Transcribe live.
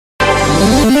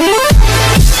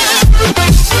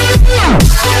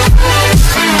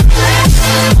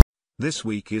This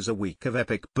week is a week of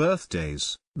epic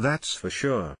birthdays, that's for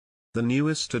sure. The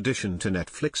newest addition to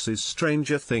Netflix's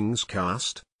Stranger Things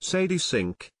cast, Sadie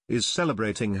Sink, is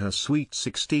celebrating her sweet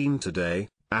 16 today,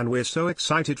 and we're so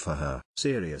excited for her.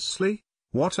 Seriously?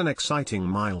 What an exciting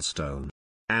milestone.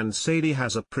 And Sadie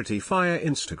has a pretty fire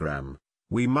Instagram,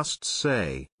 we must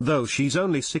say. Though she's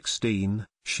only 16,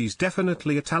 she's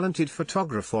definitely a talented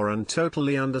photographer and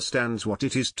totally understands what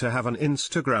it is to have an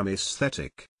Instagram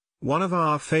aesthetic. One of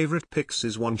our favorite pics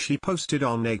is one she posted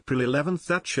on April 11th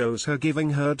that shows her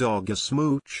giving her dog a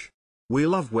smooch. We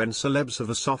love when celebs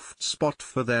have a soft spot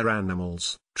for their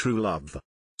animals, true love.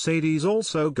 Sadie's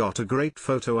also got a great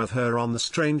photo of her on the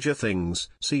Stranger Things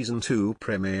Season 2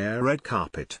 premiere red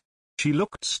carpet. She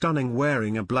looked stunning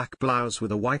wearing a black blouse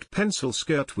with a white pencil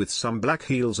skirt with some black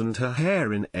heels and her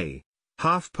hair in a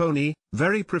half pony,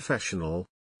 very professional.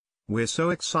 We're so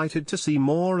excited to see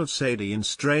more of Sadie in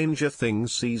Stranger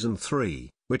Things Season 3,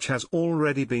 which has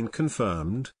already been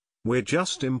confirmed. We're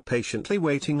just impatiently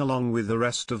waiting along with the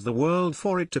rest of the world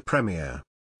for it to premiere.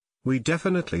 We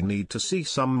definitely need to see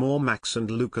some more Max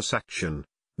and Lucas action.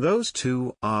 Those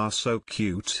two are so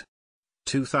cute.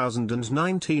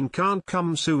 2019 can't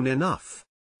come soon enough.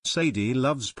 Sadie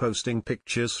loves posting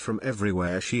pictures from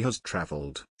everywhere she has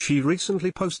traveled. She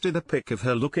recently posted a pic of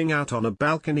her looking out on a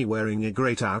balcony wearing a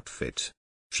great outfit.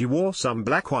 She wore some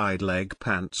black wide leg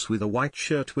pants with a white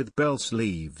shirt with bell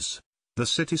sleeves. The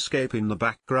cityscape in the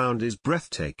background is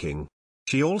breathtaking.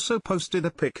 She also posted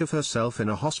a pic of herself in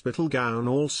a hospital gown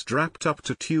all strapped up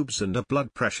to tubes and a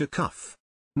blood pressure cuff.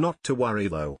 Not to worry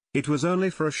though, it was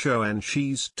only for a show and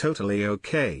she's totally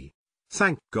okay.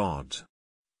 Thank God.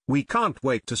 We can't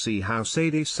wait to see how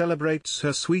Sadie celebrates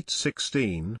her sweet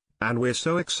 16, and we're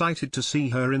so excited to see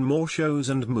her in more shows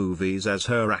and movies as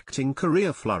her acting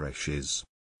career flourishes.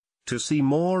 To see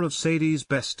more of Sadie's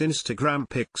best Instagram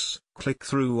pics, click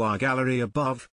through our gallery above.